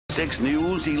6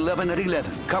 News 11 at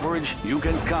 11. Coverage you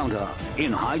can count on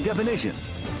in high definition.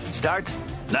 Starts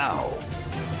now.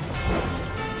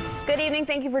 Good evening.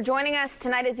 Thank you for joining us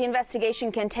tonight as the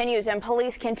investigation continues and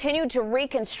police continue to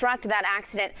reconstruct that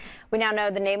accident. We now know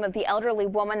the name of the elderly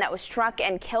woman that was struck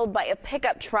and killed by a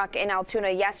pickup truck in Altoona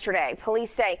yesterday.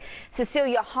 Police say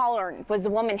Cecilia Hollern was the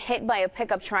woman hit by a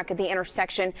pickup truck at the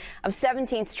intersection of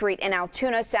 17th Street in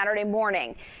Altoona Saturday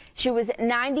morning. She was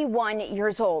 91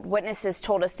 years old. Witnesses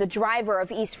told us the driver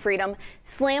of East Freedom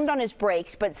slammed on his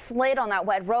brakes but slid on that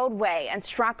wet roadway and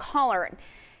struck Hollern.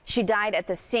 She died at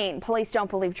the scene. Police don't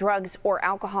believe drugs or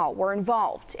alcohol were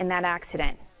involved in that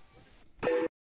accident.